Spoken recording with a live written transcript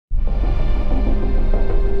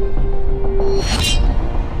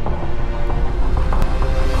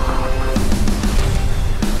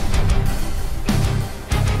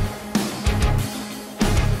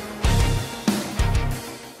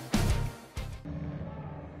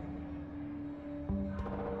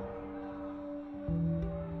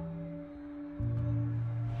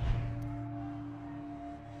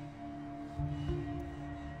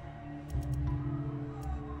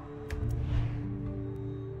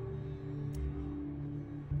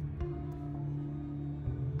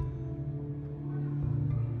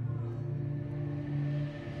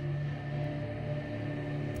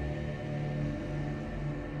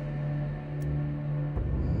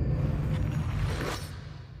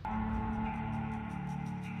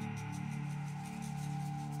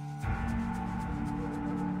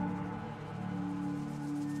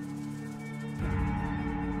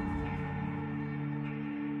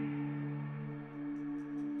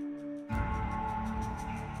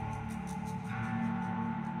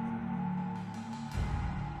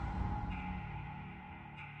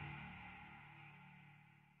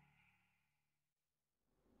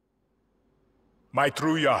My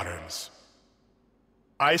true Yarans,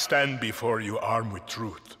 I stand before you armed with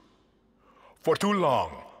truth. For too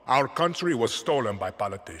long, our country was stolen by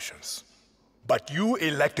politicians. But you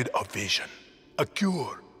elected a vision, a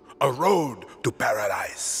cure, a road to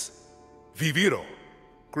paradise. Viviro,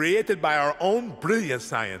 created by our own brilliant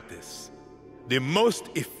scientists. The most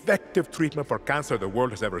effective treatment for cancer the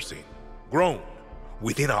world has ever seen. Grown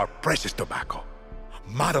within our precious tobacco.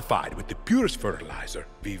 Modified with the purest fertilizer,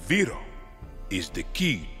 Viviro is the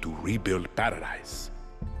key to rebuild paradise.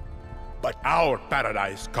 But our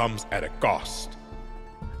paradise comes at a cost.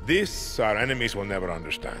 This our enemies will never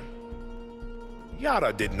understand.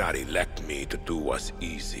 Yara did not elect me to do what's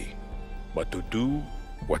easy, but to do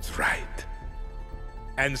what's right.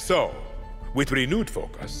 And so, with renewed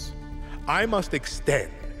focus, I must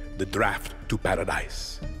extend the draft to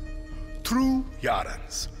paradise. True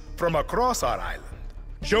Yarans from across our island,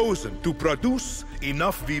 chosen to produce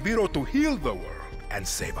enough Viviro to heal the world and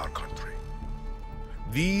save our country.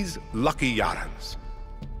 These lucky Yarans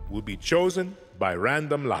will be chosen by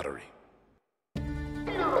random lottery.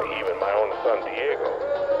 Even my own son Diego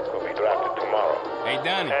will be drafted tomorrow. Hey,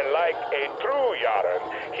 Dani. And like a true Yaran,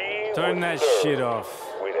 he turn will that serve shit off.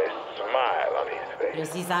 with a smile on his face.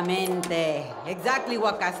 Precisamente. Exactly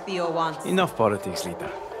what Castillo wants. Enough politics, Lita.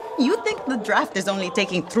 You think the draft is only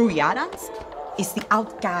taking true Yarans? It's the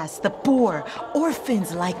outcasts, the poor,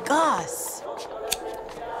 orphans like us.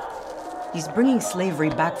 He's bringing slavery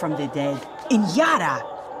back from the dead. In Yara,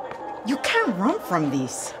 you can't run from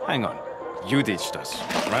this. Hang on. You ditched us.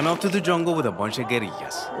 Ran off to the jungle with a bunch of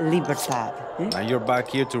guerrillas. Libertad. Now you're back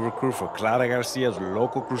here to recruit for Clara Garcia's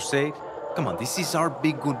local crusade? Come on, this is our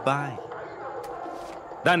big goodbye.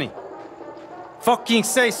 Dani, fucking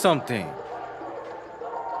say something.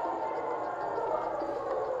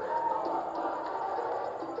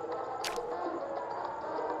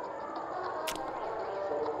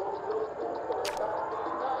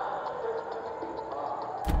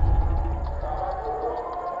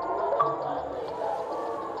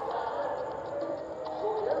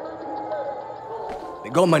 They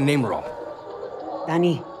got my name wrong.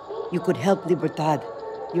 Dani, you could help Libertad.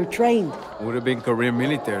 You're trained. Would have been career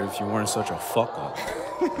military if you weren't such a fuck-up.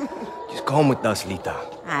 Just come with us, Lita.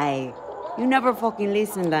 Aye. You never fucking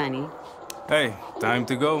listen, Dani. Hey, time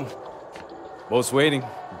to go. Boat's waiting.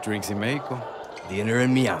 Drinks in Mexico. Dinner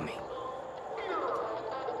in Miami.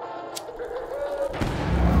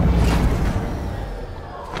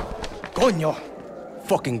 Coño!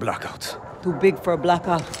 Fucking blackouts. Too big for a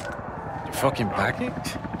blackout. You fucking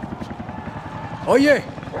backed? Oye!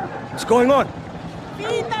 What's going on?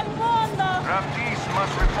 Draftees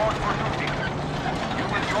must report for duty. You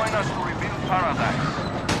will join us to rebuild paradise.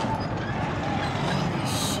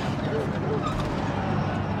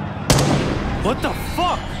 What the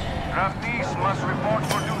fuck? Draftees must report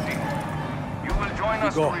for duty. You will join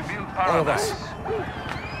us go. to rebuild All of us. paradise.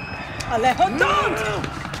 Alejo, don't!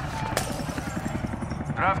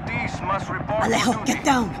 Draftees must report Alejo, for duty. get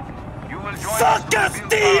down! You will join us to rebuild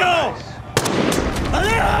Castillo! paradise.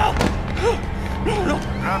 Alejo! No!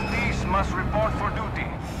 Draftees must report for duty.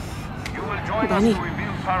 You will join Dani, us to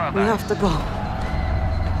rebuild paradise. We have to go.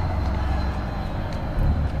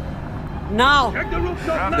 Now!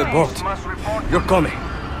 The boat. Draftees must report for You're coming. duty.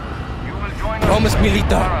 You will join Promise us to me, rebuild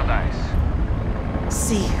Lita. paradise.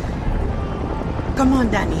 See. Come on,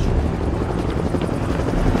 Dani.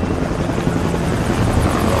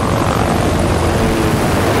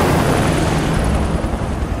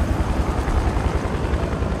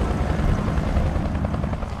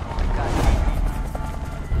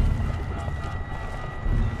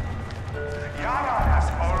 Yara has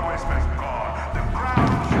always been God, the crown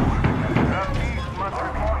jewel. Draftees must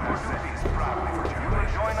report for duty. You will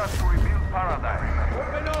join us to rebuild paradise.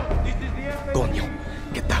 Coño!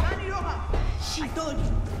 Get down. She told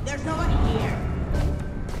you, there's no one here.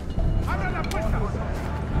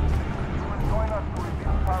 You will join us to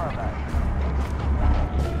rebuild paradise.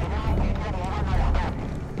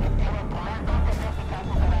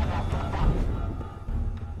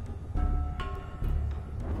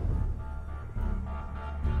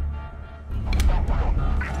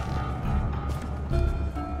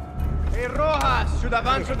 Hey, Rojas should have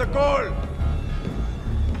answered the call.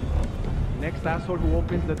 Next asshole who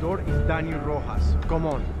opens the door is Dani Rojas. Come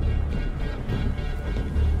on.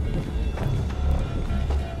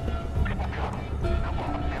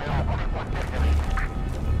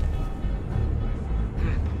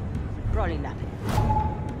 Rolling that.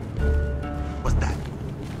 What's that?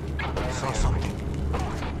 I saw something.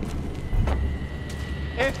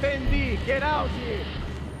 FND, get out here!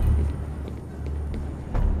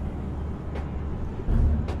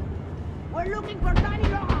 We're looking for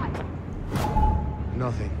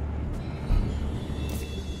Nothing.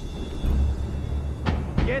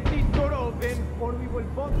 Get this door open, or we will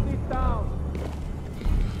bust this down.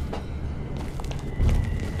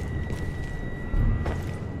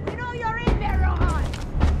 You know you're in there, Rojas!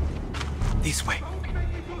 This way.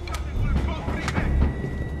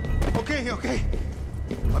 Okay.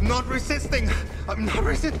 I'm not resisting. What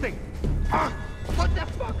the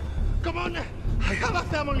fuck? Come on. I have a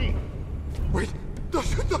family. Wait. Don't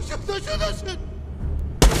shoot.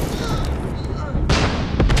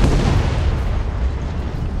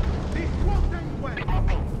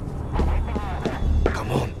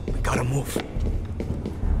 Come on, we gotta move.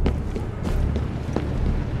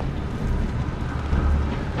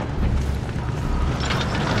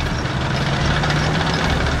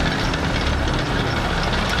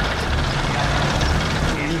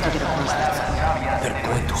 They're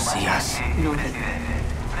going to see us. No,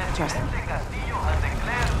 trust me. Presidente Castillo has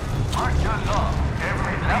declared martial law.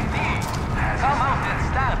 Every lefty come out and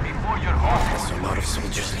stand before your horses. There's a lot of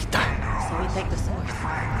soldiers, Lita. So we take the sword.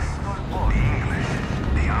 The English,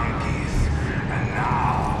 the Yankees, and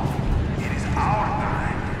now it is our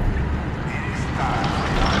time. It is time.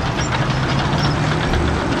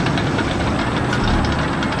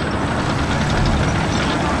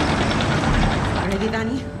 Ready,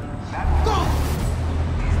 Dani?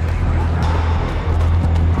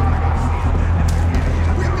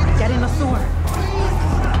 Get in the sword.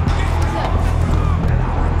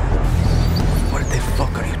 Where the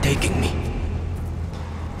fuck are you taking me?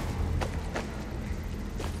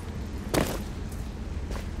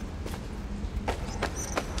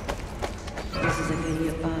 This is a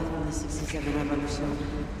guerrilla path from the 67 Revolution.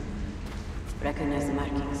 Recognize the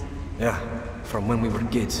markings. Yeah, from when we were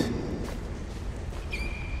kids.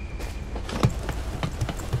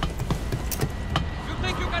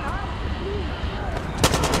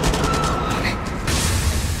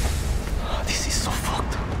 This is so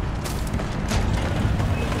fucked.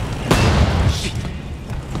 Shit.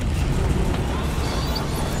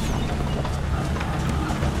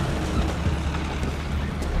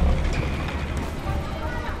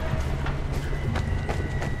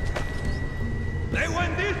 They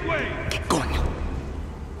went this way. ¿Qué coño?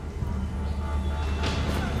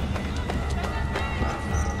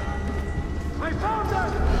 I found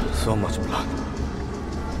them! So much blood.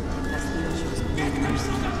 Castillo shows no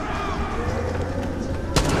mercy.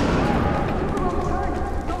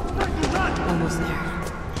 Almost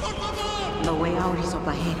there. The way out is up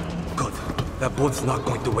ahead. Good. That boat's not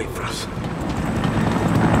going to wait for us.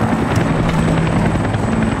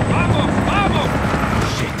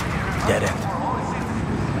 Shit. Dead end.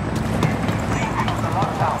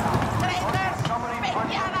 Traitors!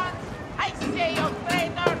 Yaran! I say you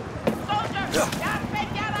traitor! Soldiers!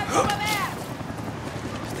 Yaran over there!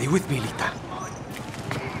 Stay with me, Lita.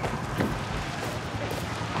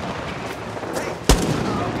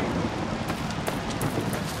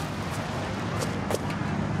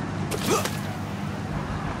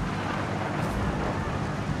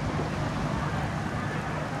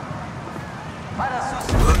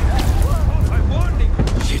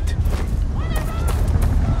 Shit.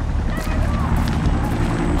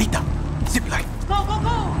 Lita, zipline. Go!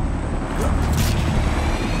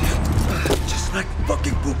 Just like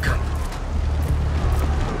fucking boot camp.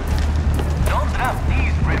 Don't drop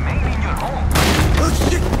these. Remain in your home. Oh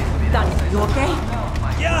shit! Dani, you okay?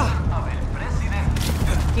 Yeah!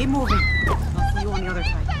 Presidente. Keep moving. I'll see you on the other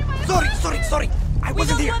side. Sorry. I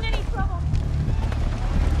wasn't here. any trouble!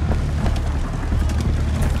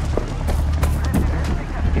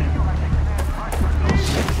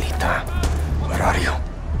 Lita, where are you?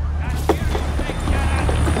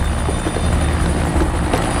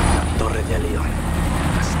 Torre de León.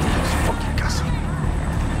 Castillo's fucking castle.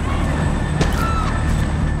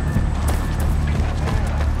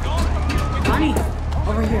 Dani,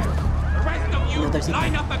 over here. The rest of you, No, there's a-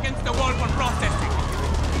 line up against the wall for processing.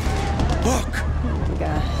 Fuck!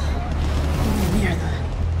 God. Mierda.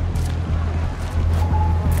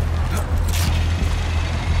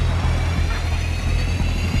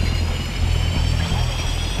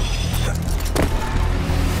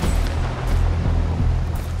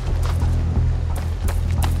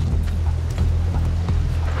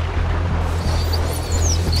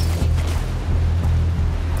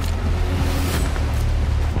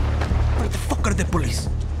 Where the fuck are the police?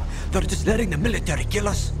 They're just letting the military kill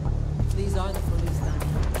us. These are the police,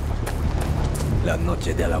 Dani. La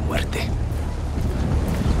noche de la muerte.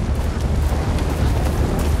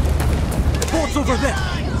 The boat's over there!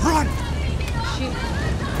 Run! Shit.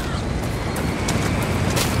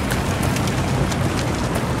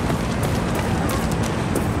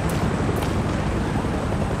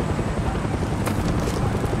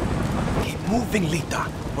 moving, Lita.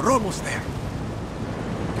 We're almost there.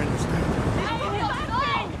 Can you stand?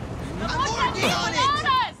 I'm working on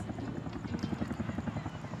it!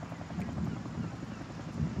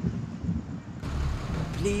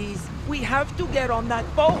 Please, we have to get on that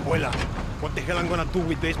boat. Abuela, what the hell I'm gonna do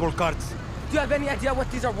with baseball cards? Do you have any idea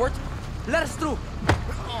what these are worth? Let us through.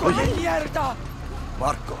 Mierda!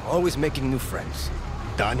 Marco, always making new friends.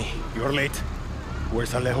 Dani, you're late.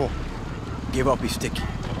 Where's Alejo? Give up his sticky.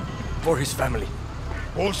 For his family.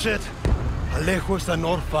 Bullshit. Alejo is an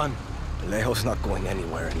orphan. Alejo's not going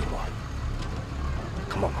anywhere anymore.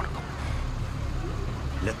 Come on, Marco.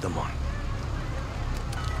 Let them on.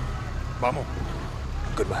 Vamos.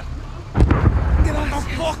 Good man. Get on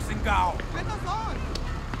the boxing gown!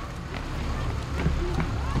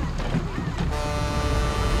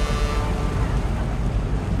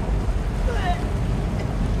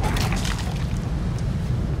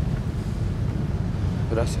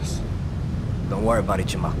 Gracias. Don't worry about it,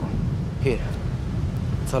 Chamaco. Here.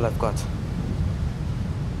 That's all I've got.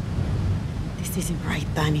 This isn't right,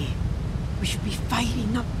 Dani. We should be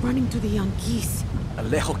fighting, not running to the Yankees.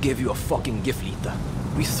 Alejo gave you a fucking gift, Lita.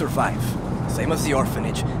 We survive. Same as the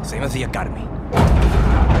orphanage, same as the academy.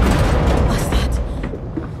 What's that?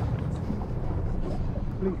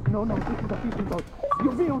 Please, no, this is a fishing boat.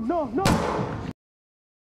 Dios mío, no!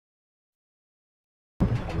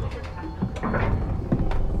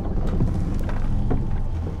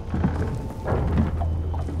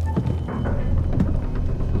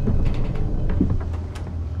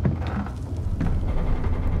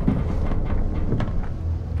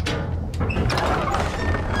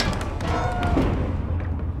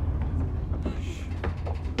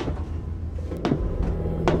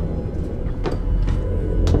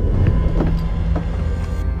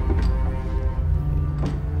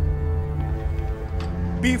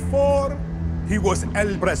 Before he was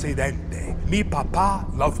El Presidente, mi papa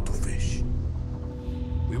loved to fish.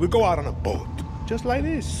 We would go out on a boat, just like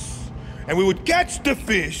this, and we would catch the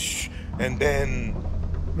fish and then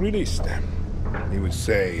release them. He would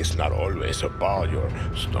say, it's not always about your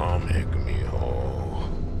stomach, mijo.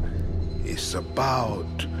 It's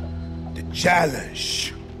about the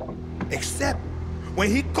challenge. Except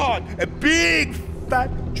when he caught a big,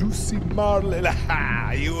 fat, juicy marlin,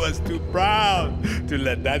 he was too proud to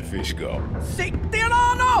let that fish go. Sick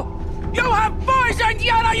Tirano! You have poisoned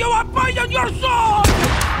Yara! You have poisoned your soul!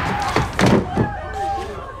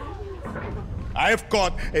 I have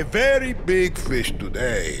caught a very big fish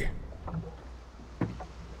today.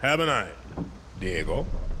 Haven't I, Diego?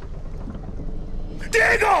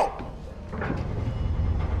 Diego!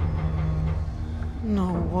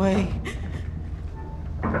 No way.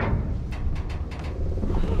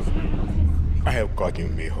 I have caught you,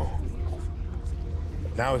 mijo.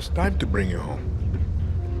 Now it's time to bring you home.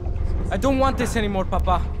 I don't want this anymore,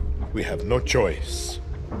 Papa. We have no choice.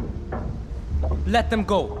 Let them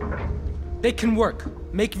go. They can work.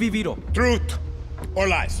 Make Viviro. Truth or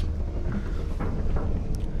lies?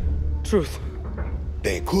 Truth.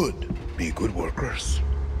 They could be good workers.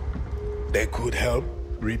 They could help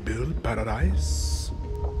rebuild paradise.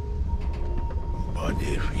 But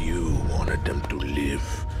if you wanted them to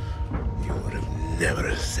live, you would have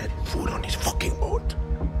never set foot on his fucking boat.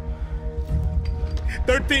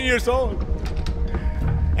 13 years old.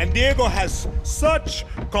 And Diego has such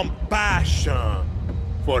compassion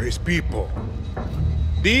for his people.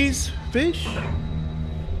 These fish,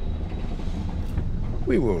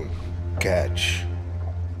 we will catch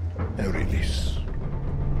and release.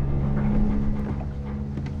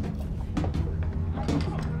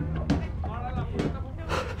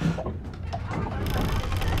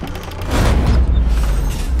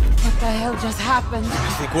 What the hell just happened? I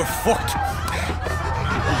think we're fucked.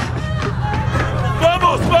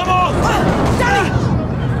 Vamos! Vamos! Dani!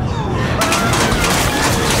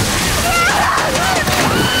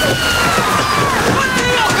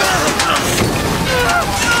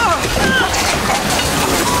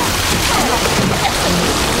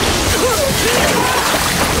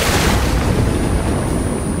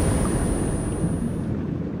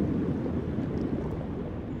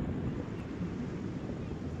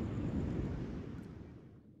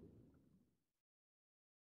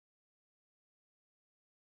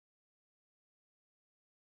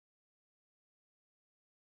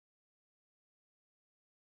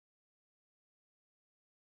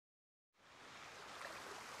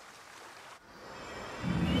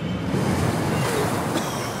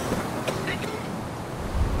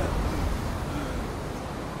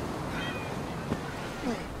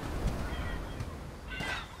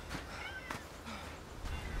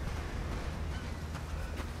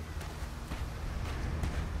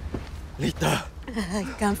 Lita! I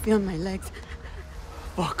can't feel my legs.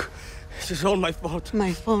 Fuck. This is all my fault.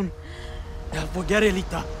 My phone. Yeah, forget it,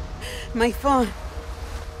 Lita. My phone.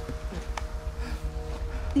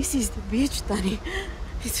 This is the beach, Dani.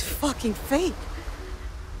 It's fucking fake.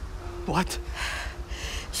 What?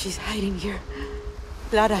 She's hiding here.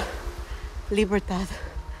 Clara. Libertad.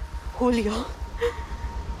 Julio.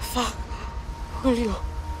 Fuck. Julio.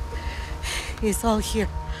 It's all here.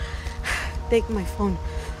 Take my phone.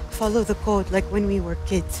 Follow the code like when we were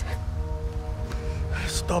kids.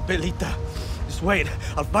 Stop it, Lita. Just wait.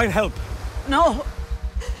 I'll find help. No!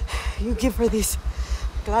 You give her this.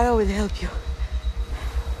 Clara will help you.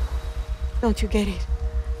 Don't you get it?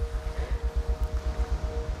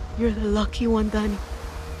 You're the lucky one, Dani.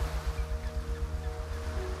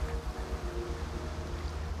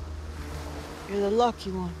 You're the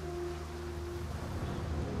lucky one.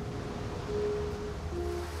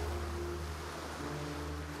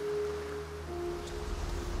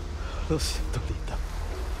 Lo siento, Lita.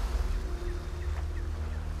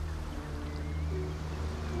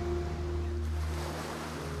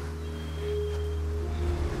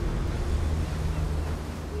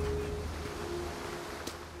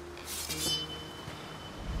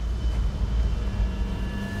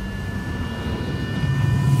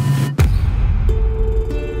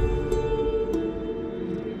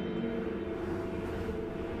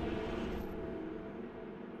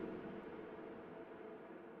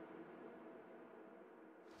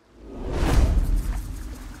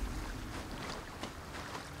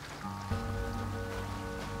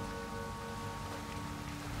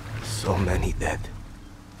 So many dead.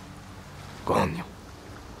 Coño.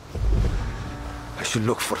 I should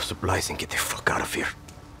look for supplies and get the fuck out of here.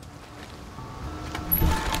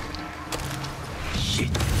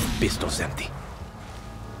 Shit. Pistol's empty.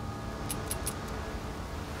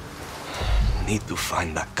 Need to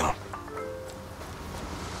find that gun.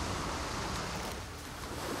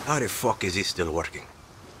 How the fuck is he still working?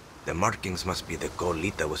 The markings must be the code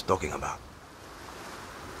Lita was talking about.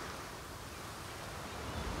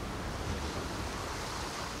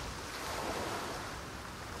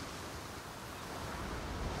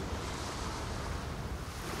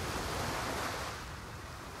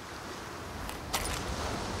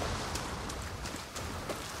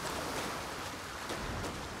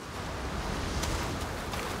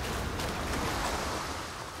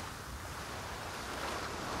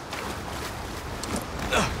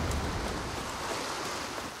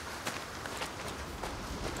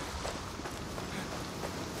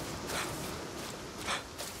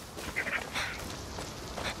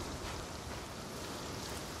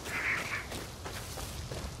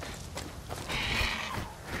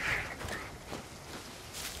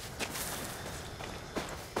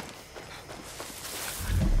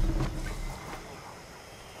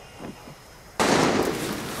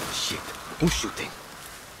 Who's shooting?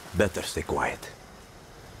 Better stay quiet.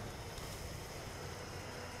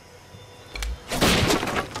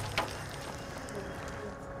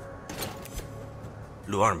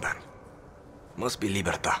 Blue armband. Must be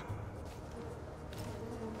Libertad.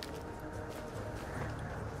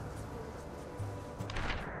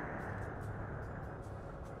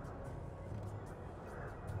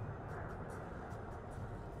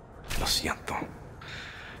 Lo siento.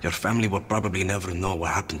 Your family will probably never know what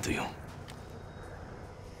happened to you.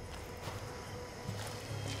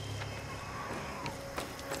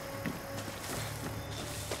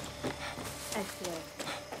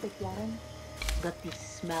 Yaran got this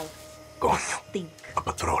smell. Coño. Stink. A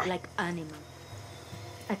patrol. Like animal.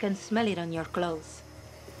 I can smell it on your clothes.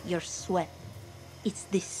 Your sweat. It's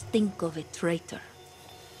the stink of a traitor.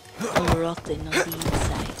 All rotten on the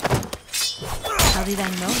inside. How did I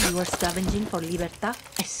know you were scavenging for Libertad?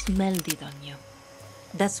 I smelled it on you.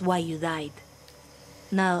 That's why you died.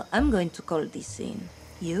 Now, I'm going to call this in.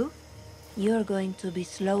 You're going to be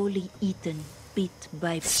slowly eaten, bit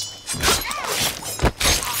by bit.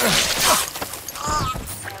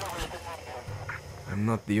 I'm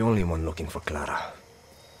not the only one looking for Clara.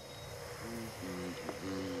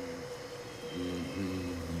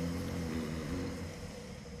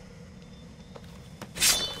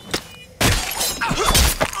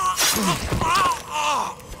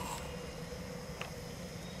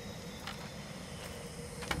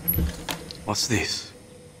 What's this?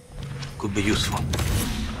 Could be useful.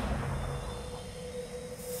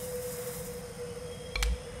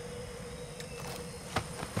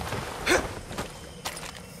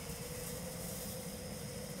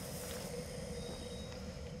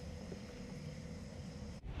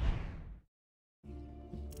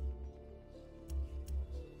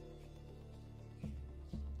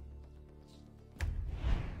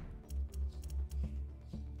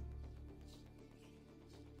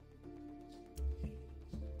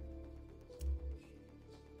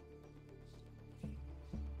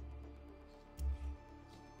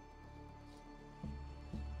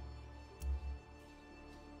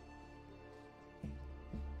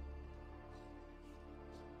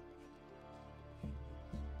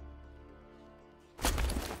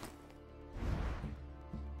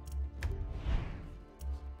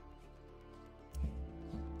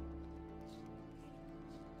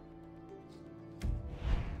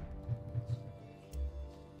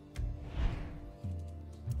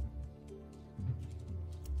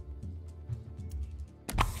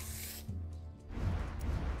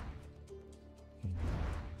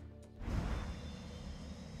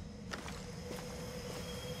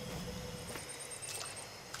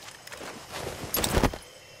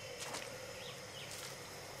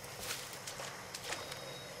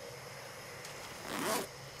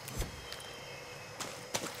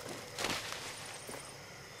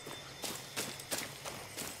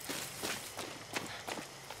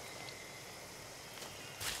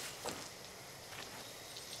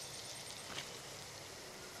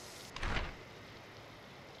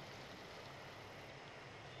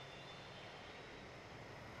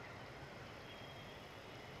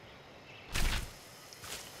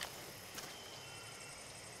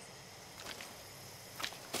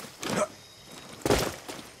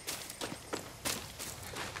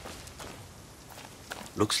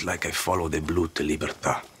 Looks like I follow the blue to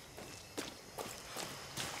Libertad.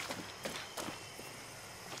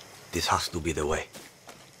 This has to be the way.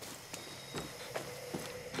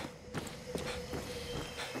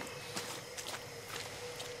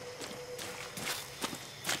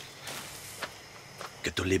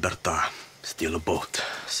 Get to Libertad, steal a boat,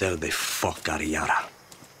 sell the fuck out of Yara.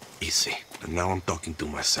 Easy. And now I'm talking to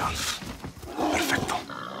myself. Perfecto.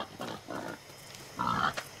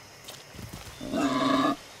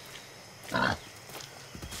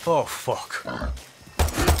 Oh, fuck.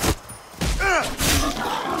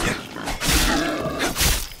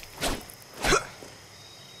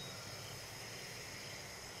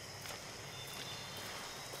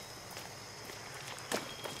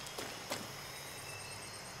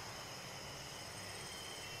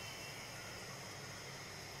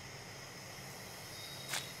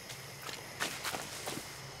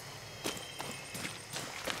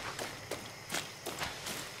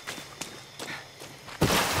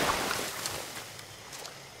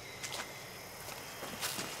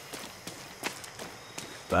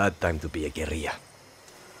 Bad time to be a guerrilla.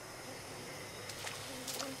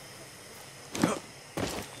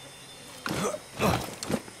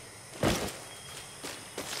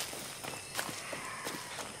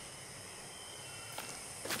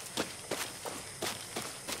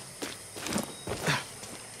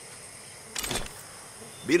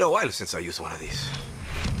 Been a while since I used one of these.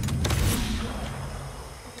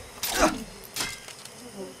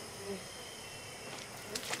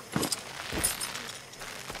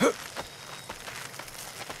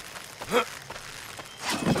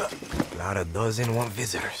 Not a dozen want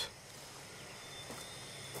visitors.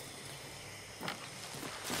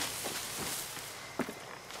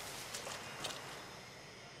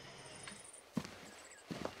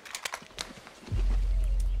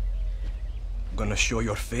 Gonna show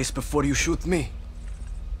your face before you shoot me?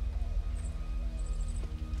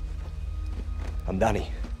 I'm Dani,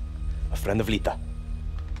 a friend of Lita.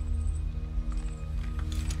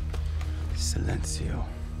 Silencio.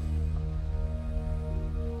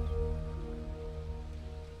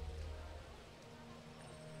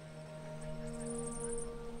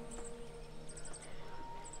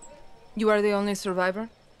 You are the only survivor?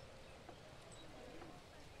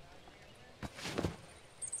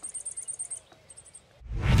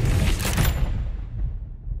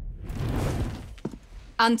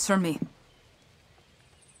 Answer me.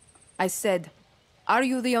 I said, are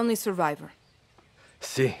you the only survivor?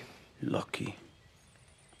 Si. Lucky.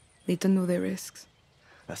 Lita knew the risks.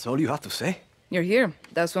 That's all you have to say? You're here.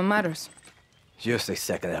 That's what matters. Just a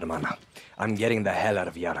second, hermana. I'm getting the hell out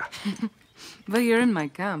of Yara. But you're in my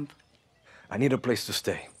camp. I need a place to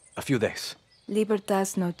stay. A few days.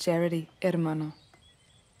 Libertad's no charity, hermano.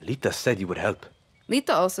 Lita said you would help.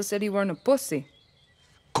 Lita also said you weren't a pussy.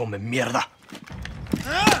 Come mierda!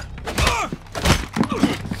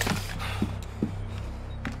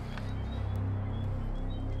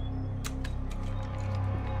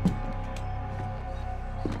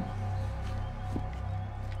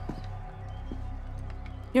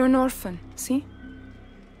 You're an orphan, see?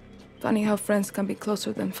 Funny how friends can be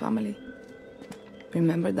closer than family.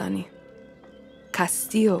 Remember, Dani,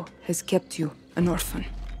 Castillo has kept you an orphan.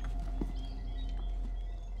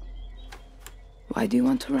 Why do you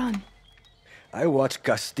want to run? I watched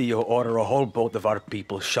Castillo order a whole boat of our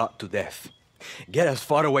people shot to death. Get as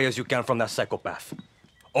far away as you can from that psychopath.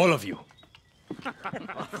 All of you.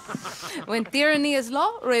 When tyranny is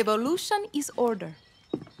law, revolution is order.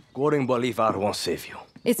 Quoting Bolivar won't save you.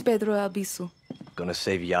 It's Pedro Albizu. Gonna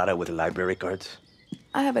save Yara with library cards?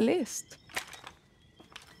 I have a list.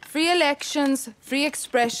 Free elections, free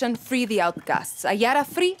expression, free the outcasts. A Yara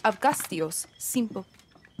free of Castillos. Simple.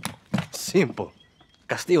 Simple.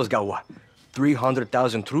 Castillo's got what?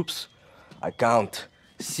 300,000 troops? I count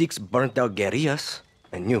 6 burnt-out guerrillas,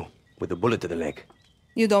 and you, with a bullet to the leg.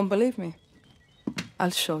 You don't believe me?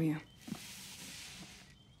 I'll show you.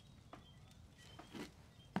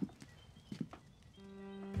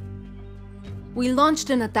 We launched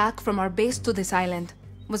an attack from our base to this island.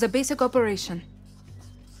 It was a basic operation.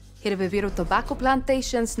 Hit a Viviro tobacco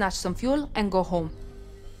plantation, snatch some fuel, and go home.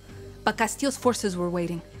 But Castillo's forces were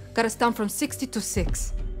waiting. Got us down from 60 to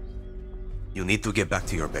 6. You need to get back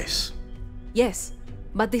to your base. Yes,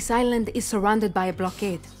 but this island is surrounded by a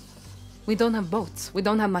blockade. We don't have boats, we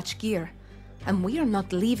don't have much gear. And we are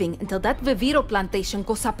not leaving until that Viviro plantation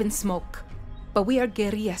goes up in smoke. But we are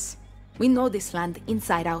guerrillas. We know this land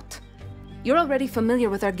inside out. You're already familiar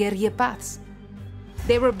with our guerrilla paths.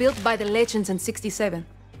 They were built by the legends in 67.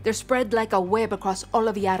 They're spread like a web across all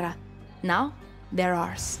of Yara. Now, they're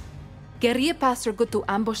ours. Guerrilla paths are good to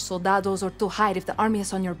ambush soldados or to hide if the army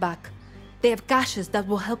is on your back. They have caches that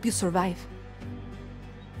will help you survive.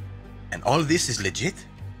 And all this is legit?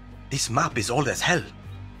 This map is old as hell.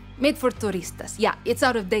 Made for turistas. Yeah, it's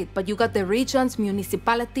out of date, but you got the regions,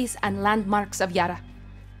 municipalities, and landmarks of Yara.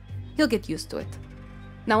 You'll get used to it.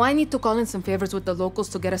 Now I need to call in some favors with the locals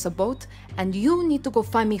to get us a boat, and you need to go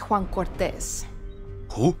find me Juan Cortez.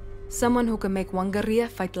 Who? Someone who can make one guerrilla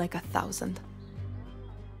fight like 1,000.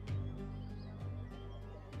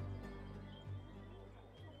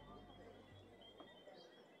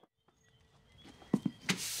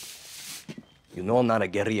 You know I'm not a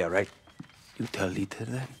guerrilla, right? You tell Lita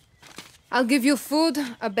that? I'll give you food,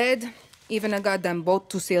 a bed, even a goddamn boat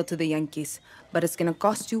to sail to the Yankees. But it's gonna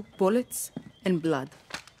cost you bullets and blood.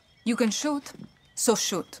 You can shoot, so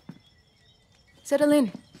shoot. Settle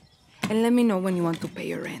in, and let me know when you want to pay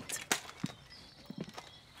your rent.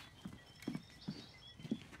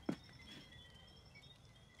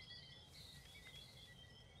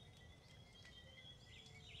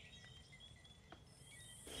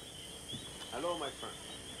 Hello, my friend.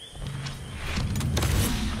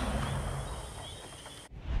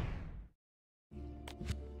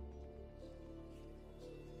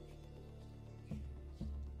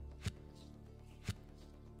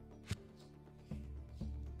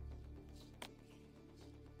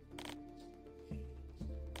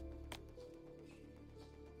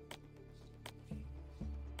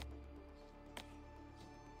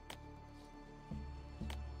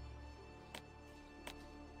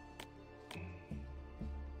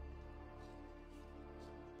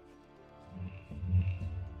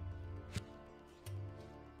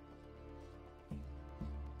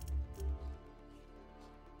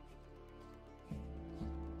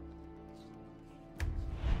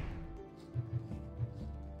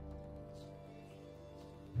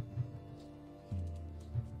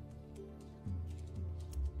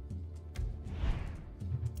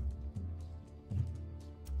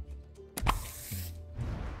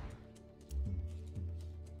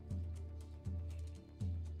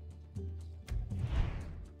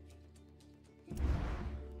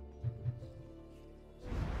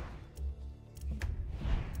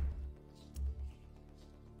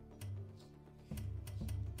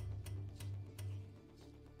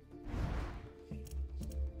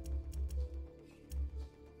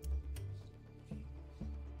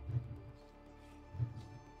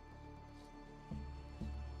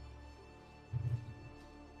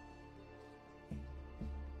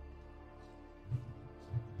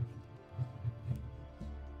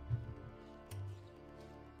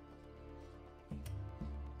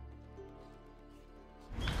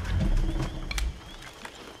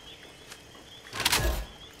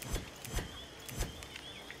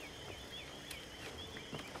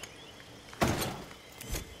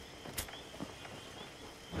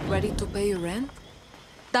 Ready to pay your rent?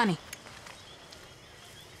 Dani.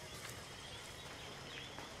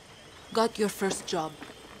 Got your first job.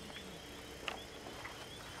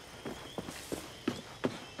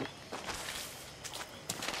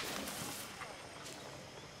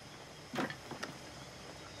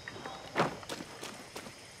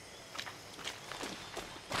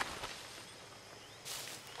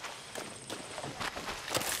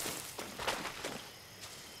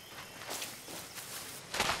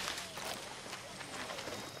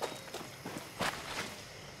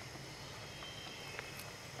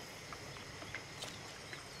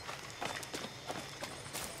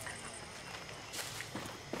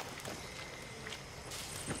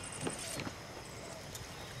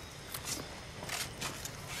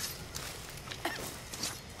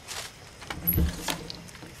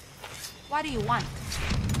 What do you want?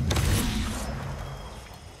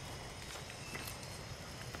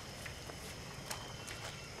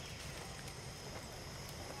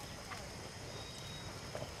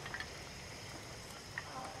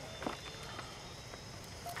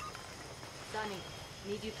 Dani,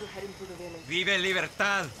 need you to head into the village. Vive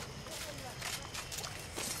libertad!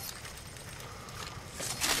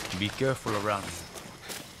 Be careful around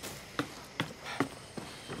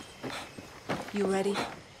You ready?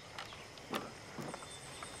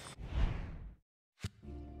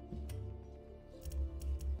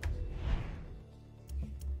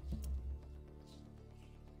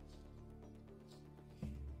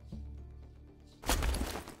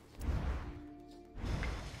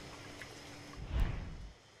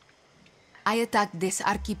 I attacked this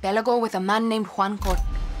archipelago with a man named Juan Cortez.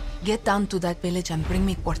 Get down to that village and bring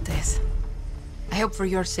me Cortez. I hope for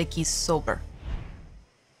your sake he's sober.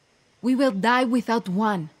 We will die without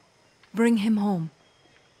one. Bring him home.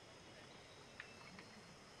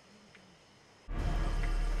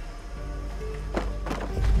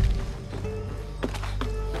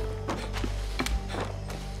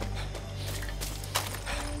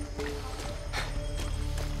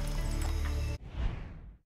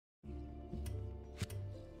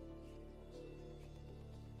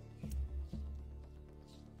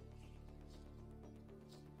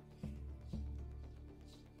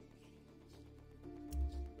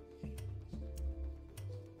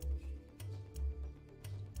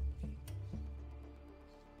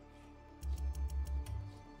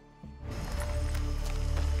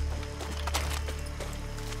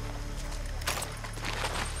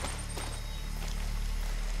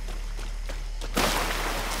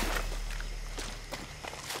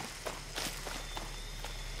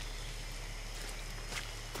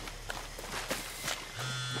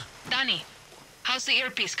 How's the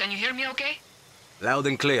earpiece? Can you hear me okay? Loud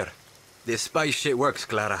and clear. This spy shit works,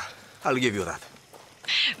 Clara. I'll give you that.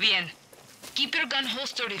 Bien. Keep your gun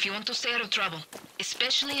holstered if you want to stay out of trouble,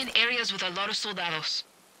 especially in areas with a lot of soldados.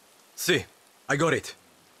 Si, I got it.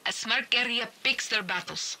 A smart guerrilla picks their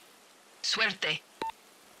battles. Suerte.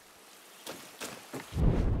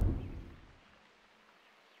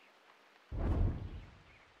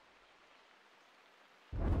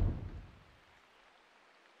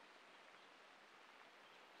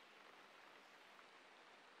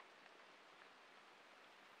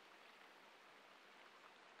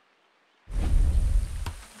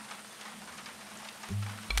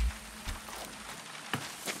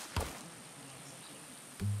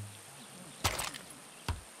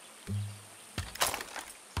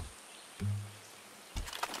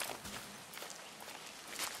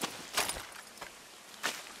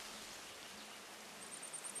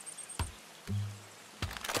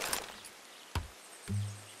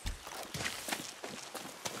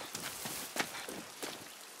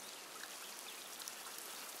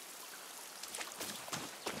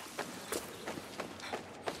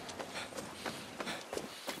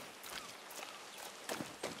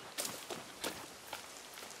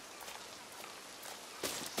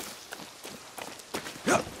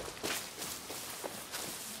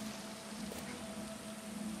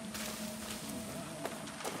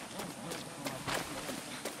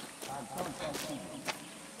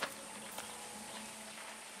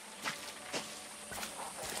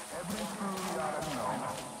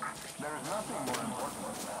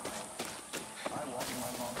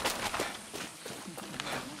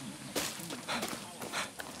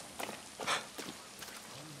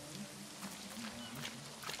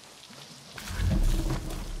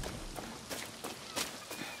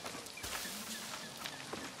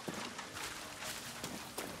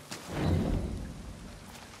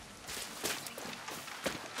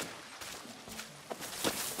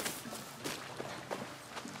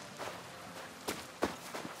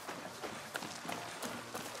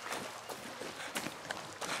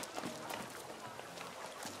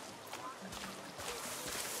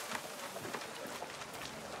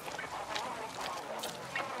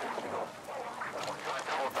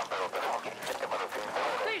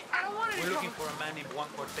 For a man named Juan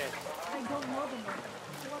Cortez. I don't know the name.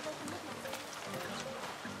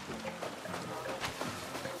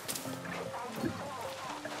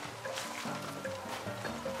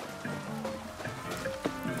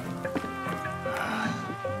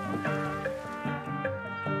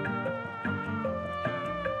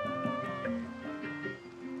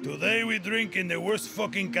 Today we drink in the worst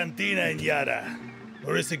fucking cantina in Yara.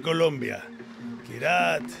 Or is it Colombia?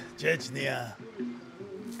 Kirat, Chechnya.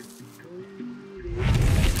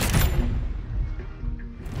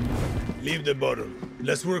 Leave the bottle.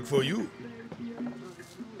 Let's work for you.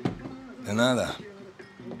 De nada.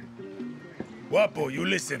 Guapo, you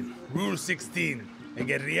listen. Rule 16. A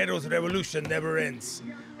guerrillero's revolution never ends.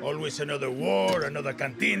 Always another war, another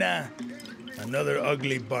cantina, another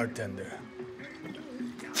ugly bartender.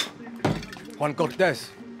 Juan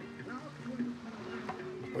Cortez.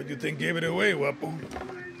 What do you think gave it away, Guapo?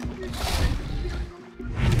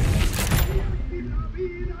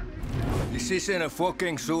 This isn't a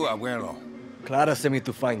fucking zoo, abuelo. Clara sent me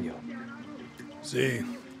to find you. See,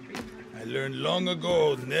 I learned long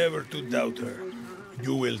ago never to doubt her.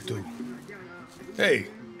 You will too. Hey,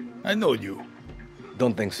 I know you.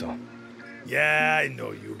 Don't think so. Yeah, I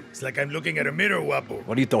know you. It's like I'm looking at a mirror, Guapo.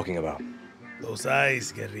 What are you talking about? Those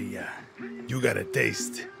eyes, guerrilla. You got a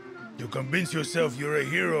taste. You convince yourself you're a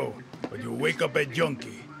hero, but you wake up a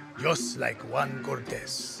junkie, just like Juan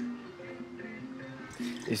Cortez.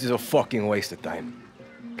 This is a fucking waste of time.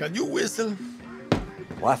 Can you whistle?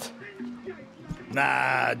 What?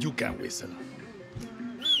 Nah, you can't whistle.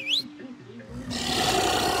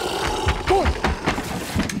 Boom!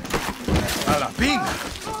 A la pinga!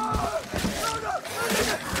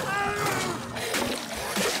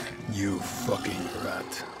 You fucking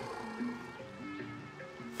rat.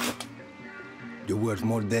 You're worth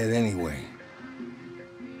more dead anyway.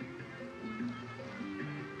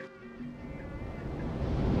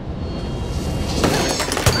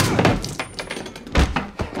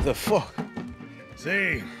 What the fuck?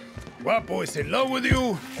 See, Guapo is in love with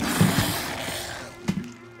you,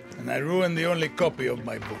 and I ruined the only copy of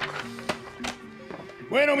my book.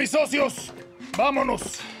 Bueno, mis socios,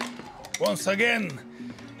 vámonos. Once again,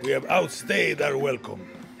 we have outstayed our welcome.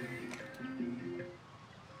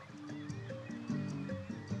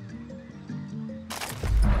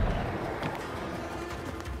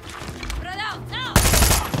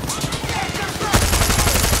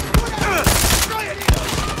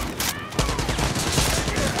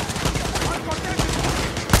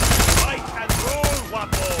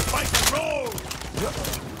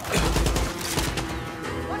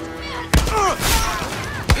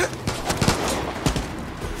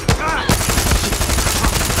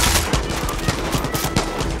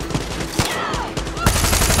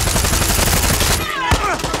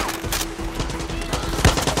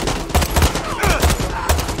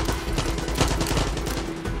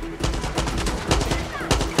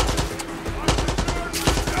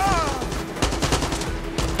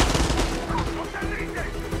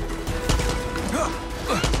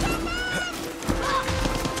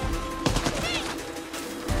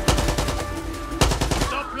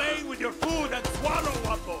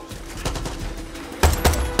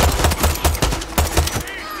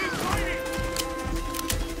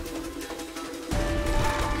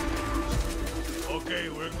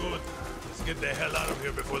 Let's get the hell out of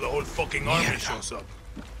here before the whole fucking army shows up.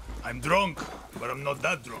 I'm drunk, but I'm not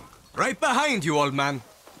that drunk. Right behind you, old man.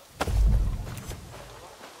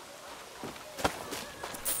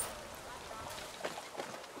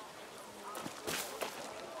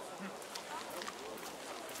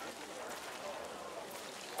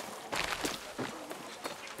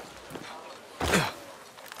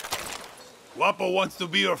 Guapo wants to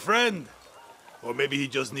be your friend. Or maybe he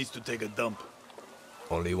just needs to take a dump.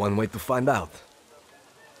 Only one way to find out.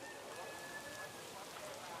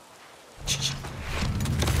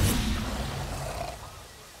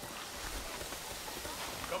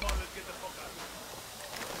 Come on, let's get the fuck out.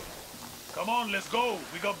 Come on, let's go.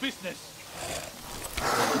 We got business.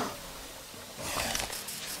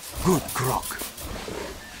 Good grog.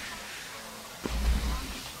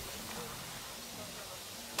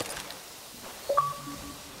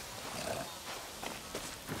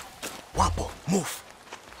 Guapo, move.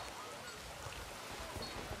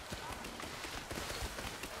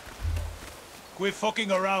 Quit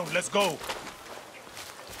fucking around. Let's go.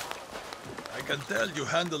 I can tell you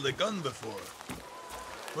handled a gun before.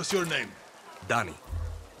 What's your name? Dani.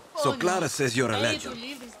 So Clara says you're a legend.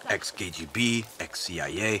 Ex-KGB,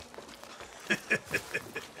 ex-CIA.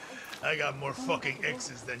 I got more fucking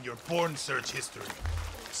X's than your porn search history.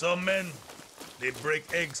 Some men, they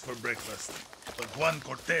break eggs for breakfast. But Juan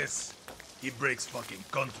Cortez, he breaks fucking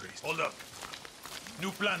countries. Hold up. New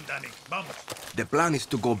plan, Dani. Vamos. The plan is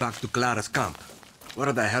to go back to Clara's camp.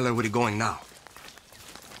 Where the hell are we going now?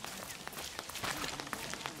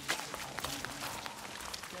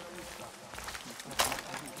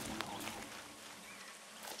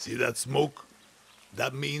 See that smoke?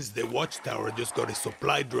 That means the watchtower just got a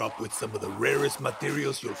supply drop with some of the rarest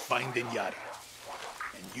materials you'll find in Yara.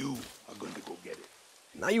 And you are going to go get it.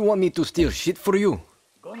 Now you want me to steal shit for you?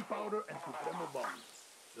 Gunpowder and Supremo bombs.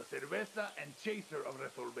 The cerveza and chaser of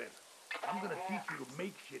Resolver. I'm gonna teach you to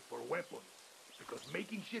make shit for weapons. Because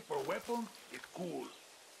making shit for weapons is cool.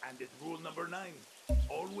 And it's rule number 9.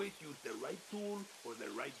 Always use the right tool for the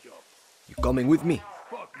right job. You coming with me?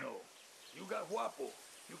 Fuck no. You got Guapo.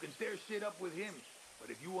 You can tear shit up with him. But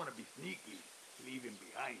if you want to be sneaky, leave him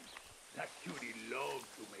behind. That cutie loves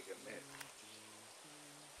to make a mess.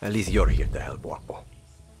 At least you're here to help, Guapo.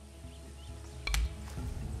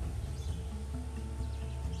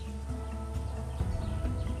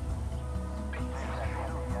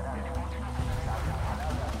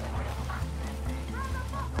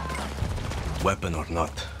 Weapon or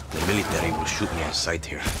not, the military will shoot me on sight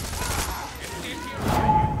here.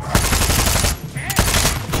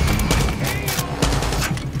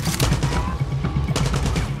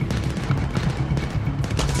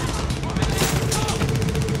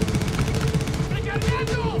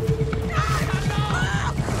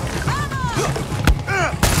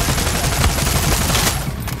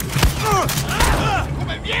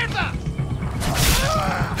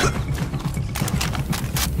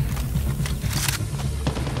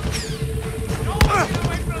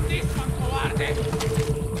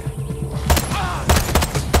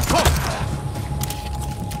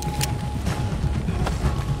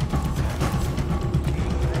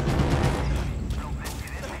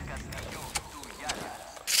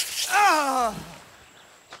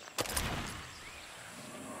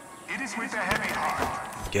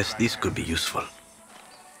 Guess this could be useful.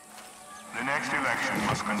 The next election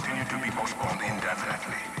must continue to be postponed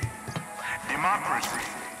indefinitely. Democracy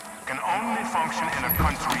can only function in a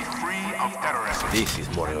country free of terrorism. This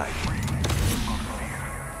is more likely.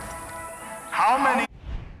 How many...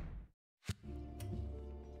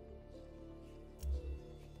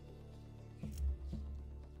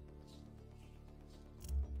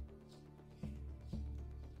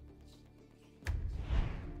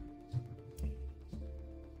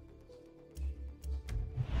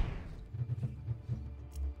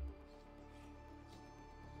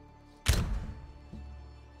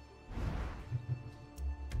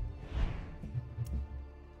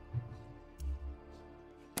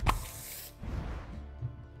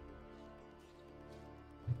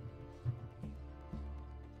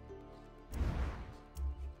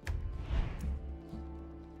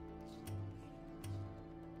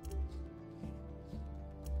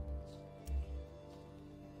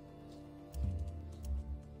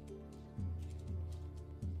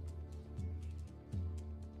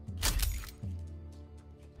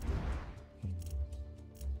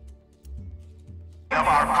 of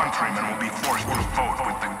our countrymen will be forced to vote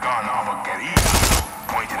with the gun of a guerrilla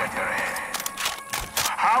pointed at their head.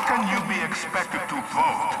 How can you be expected to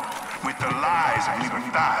vote with the lies of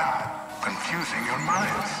Libertad confusing your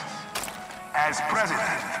minds? As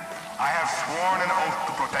president, I have sworn an oath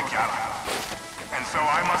to protect Yara. And so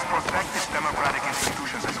I must protect its democratic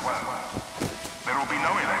institutions as well. There will be no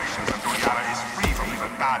elections until Yara is free from the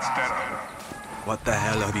God's terror. What the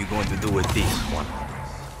hell are you going to do with this one?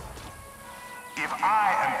 If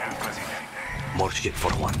I am El Presidente... More shit for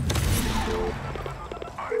one.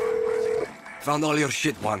 Found all your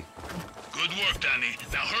shit, Juan. Good work, Danny.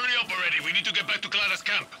 Now hurry up already. We need to get back to Clara's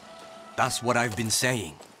camp. That's what I've been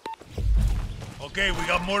saying. Okay, we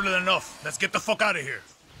got more than enough. Let's get the fuck out of here.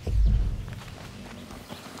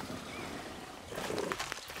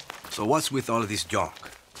 So what's with all this junk?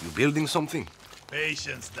 You building something?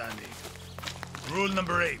 Patience, Danny. Rule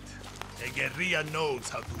number 8. A guerrilla knows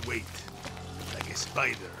how to wait. Like a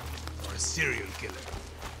spider or a serial killer.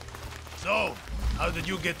 So, how did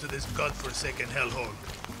you get to this godforsaken hellhole?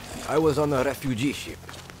 I was on a refugee ship.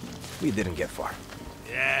 We didn't get far.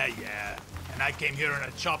 Yeah. And I came here in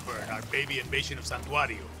a chopper in our baby invasion of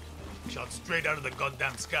Santuario. Shot straight out of the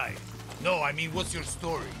goddamn sky. No, I mean, what's your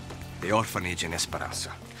story? The orphanage in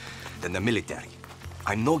Esperanza. Then the military.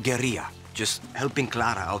 I'm no guerrilla, just helping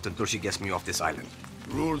Clara out until she gets me off this island.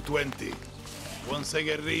 Rule 20. Once a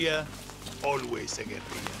guerrilla, always a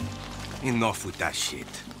guerrilla. Enough with that shit.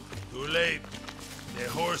 Too late. The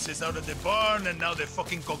horse is out of the barn, and now the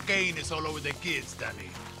fucking cocaine is all over the kids, Danny.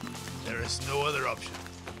 There is no other option.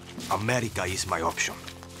 America is my option.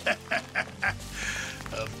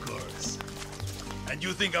 Of course. And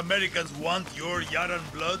you think Americans want your Yaran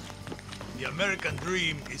blood? The American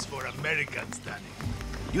dream is for Americans, Danny.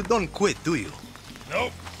 You don't quit, do you?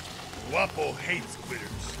 Nope. Guapo hates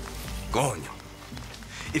quitters. Coño.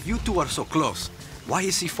 If you two are so close, why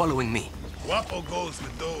is he following me? Guapo goes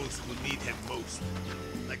with those who need him most.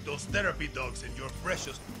 Like those therapy dogs in your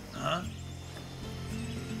precious... Huh?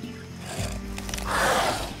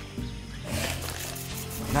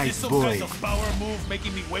 Nice Some boy. kind of power move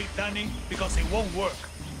making me wait, Danny? Because it won't work.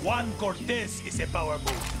 Juan Cortez is a power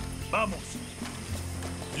move. Vamos.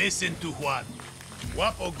 Listen to Juan.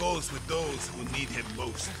 Guapo goes with those who need him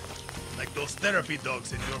most. Like those therapy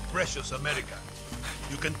dogs in your precious America.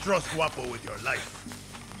 You can trust Guapo with your life.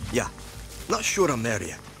 Yeah. Not sure I'm there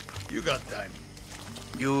yet. You got time.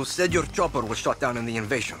 You said your chopper was shot down in the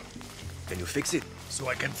invasion. Can you fix it? So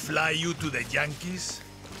I can fly you to the Yankees?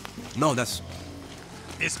 No, that's...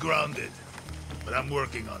 It's grounded, but I'm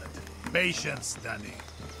working on it. Patience, Danny.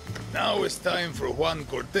 Now it's time for Juan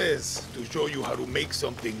Cortez to show you how to make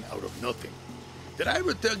something out of nothing. Did I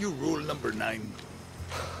ever tell you rule number 9?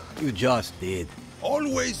 You just did.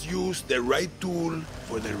 Always use the right tool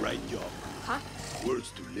for the right job. Huh?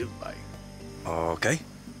 Words to live by. Okay.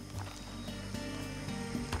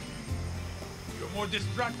 You're more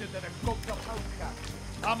distracted than a coked up house cat.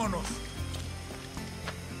 Vámonos.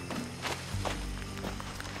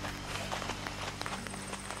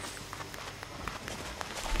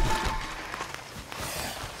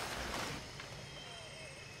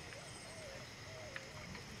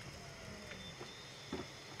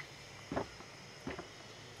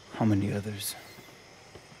 How many others?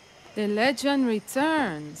 The legend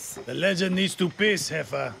returns. The legend needs to piss,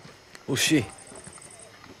 Jefa. Who's she?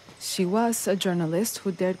 She was a journalist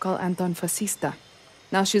who dared call Anton fascista.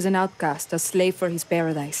 Now she's an outcast, a slave for his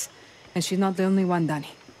paradise. And she's not the only one, Dani.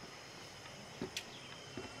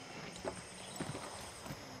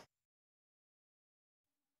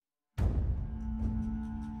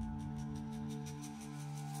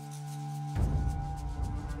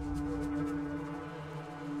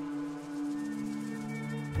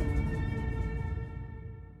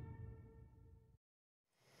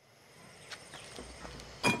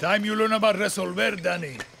 Time you learn about resolver,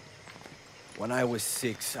 Danny. When I was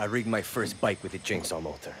 6, I rigged my first bike with a chainsaw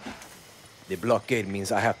motor. The blockade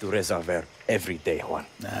means I have to resolver every day, Juan.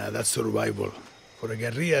 Nah, that's survival. For a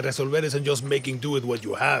guerrilla, resolver isn't just making do with what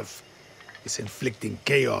you have. It's inflicting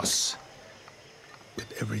chaos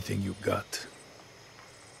with everything you got.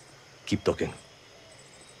 Keep talking.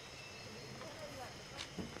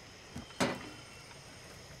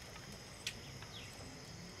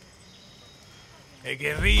 A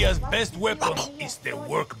guerrilla's best weapon is the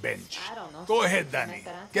workbench. Go ahead, Danny.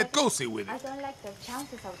 Get cozy with I it. don't like their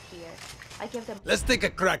chances out here. I give them... Let's take a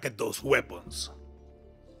crack at those weapons.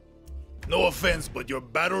 No offense, but your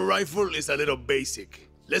battle rifle is a little basic.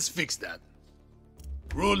 Let's fix that.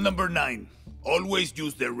 Rule number 9. Always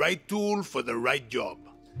use the right tool for the right job.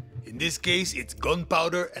 In this case, it's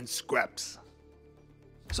gunpowder and scraps.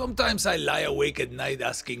 Sometimes I lie awake at night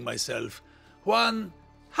asking myself, Juan,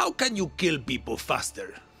 how can you kill people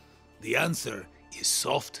faster? The answer is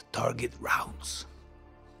soft target rounds.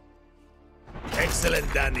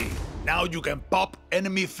 Excellent, Danny. Now you can pop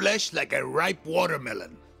enemy flesh like a ripe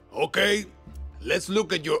watermelon. Okay, let's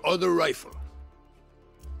look at your other rifle.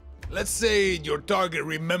 Let's say your target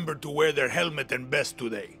remembered to wear their helmet and vest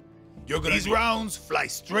today. These rounds fly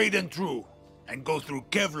straight and true, and go through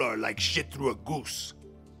Kevlar like shit through a goose.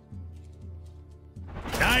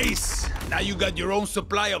 Nice! Now you got your own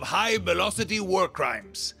supply of high-velocity war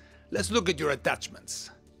crimes. Let's look at your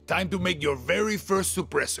attachments. Time to make your very first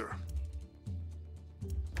suppressor.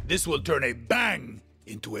 This will turn a bang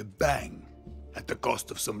into a bang, at the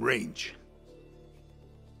cost of some range.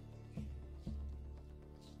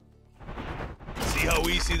 See how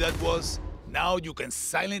easy that was? Now you can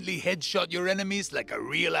silently headshot your enemies like a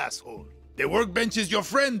real asshole. The workbench is your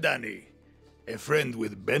friend, Dani. A friend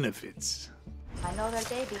with benefits. Another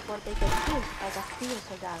day before they get killed by Castillo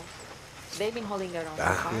soldados. They've been holding their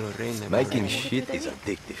own. Making shit is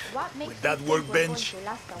addictive. With that workbench,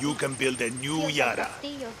 you can build a new Yara.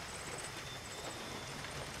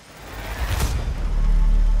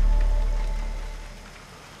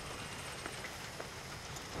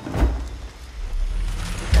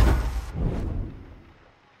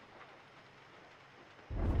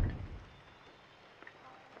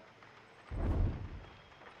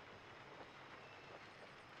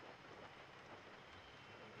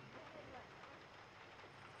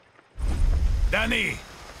 Dani,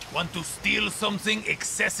 want to steal something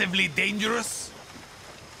excessively dangerous?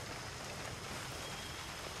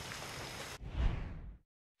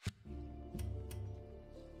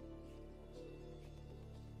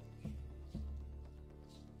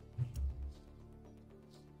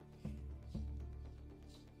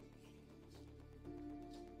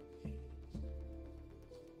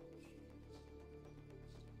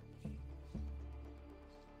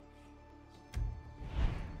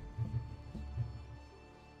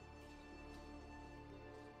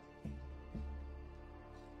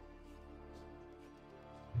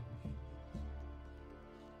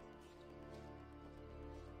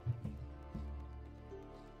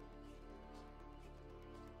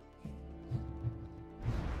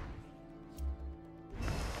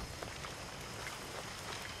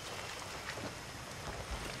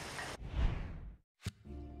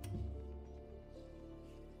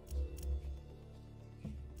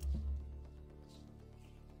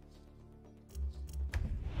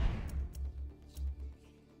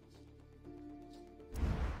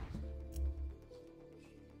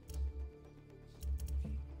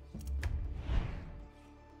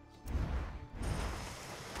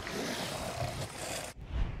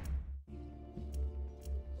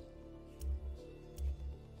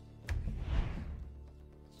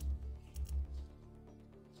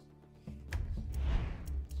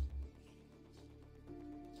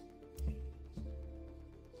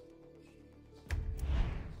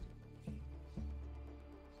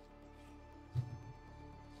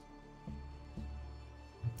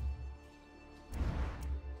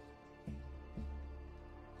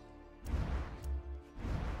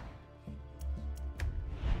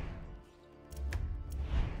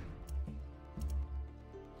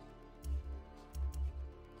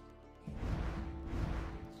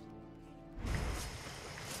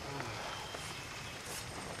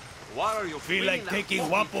 What are you feel like taking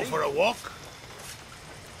Guapo for a walk?